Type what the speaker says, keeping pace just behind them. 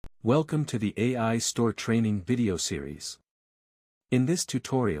Welcome to the AI Store training video series. In this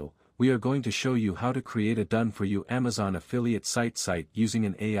tutorial, we are going to show you how to create a done-for-you Amazon affiliate site using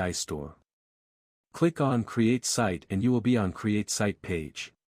an AI store. Click on Create Site and you will be on Create Site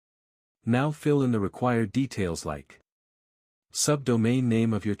page. Now fill in the required details like subdomain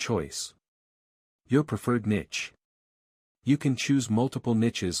name of your choice, your preferred niche. You can choose multiple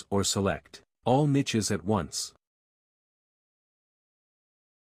niches or select all niches at once.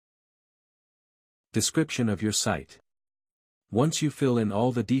 Description of your site. Once you fill in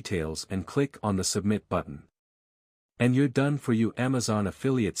all the details and click on the Submit button, and your done-for-you Amazon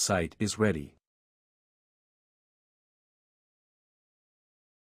affiliate site is ready.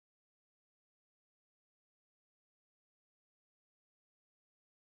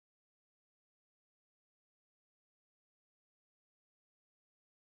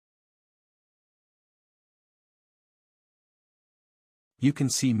 You can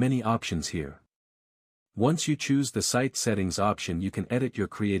see many options here. Once you choose the Site Settings option, you can edit your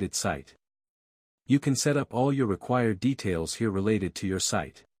created site. You can set up all your required details here related to your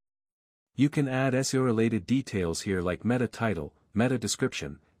site. You can add SEO-related details here like meta title, meta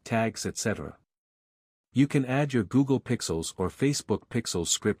description, tags, etc. You can add your Google Pixels or Facebook Pixels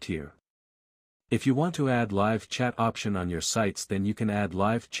script here. If you want to add live chat option on your sites, then you can add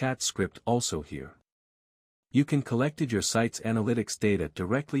live chat script also here. You can collected your site's analytics data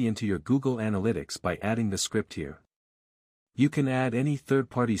directly into your Google Analytics by adding the script here. You can add any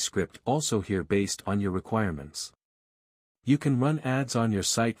third-party script also here based on your requirements. You can run ads on your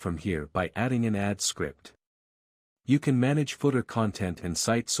site from here by adding an ad script. You can manage footer content and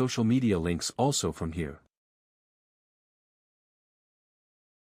site social media links also from here.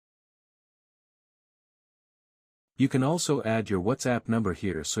 You can also add your WhatsApp number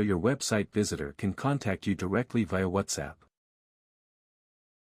here so your website visitor can contact you directly via WhatsApp.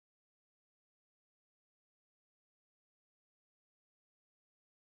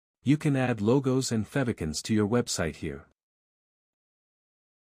 You can add logos and favicons to your website here.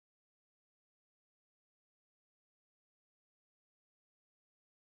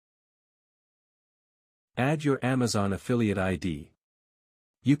 Add your Amazon affiliate ID.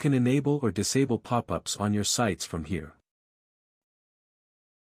 You can enable or disable pop-ups on your sites from here.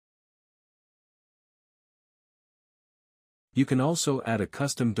 You can also add a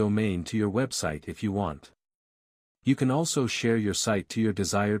custom domain to your website if you want. You can also share your site to your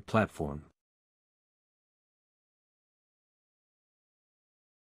desired platform.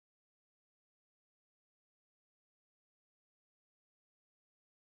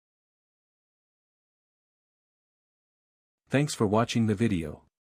 Thanks for watching the video.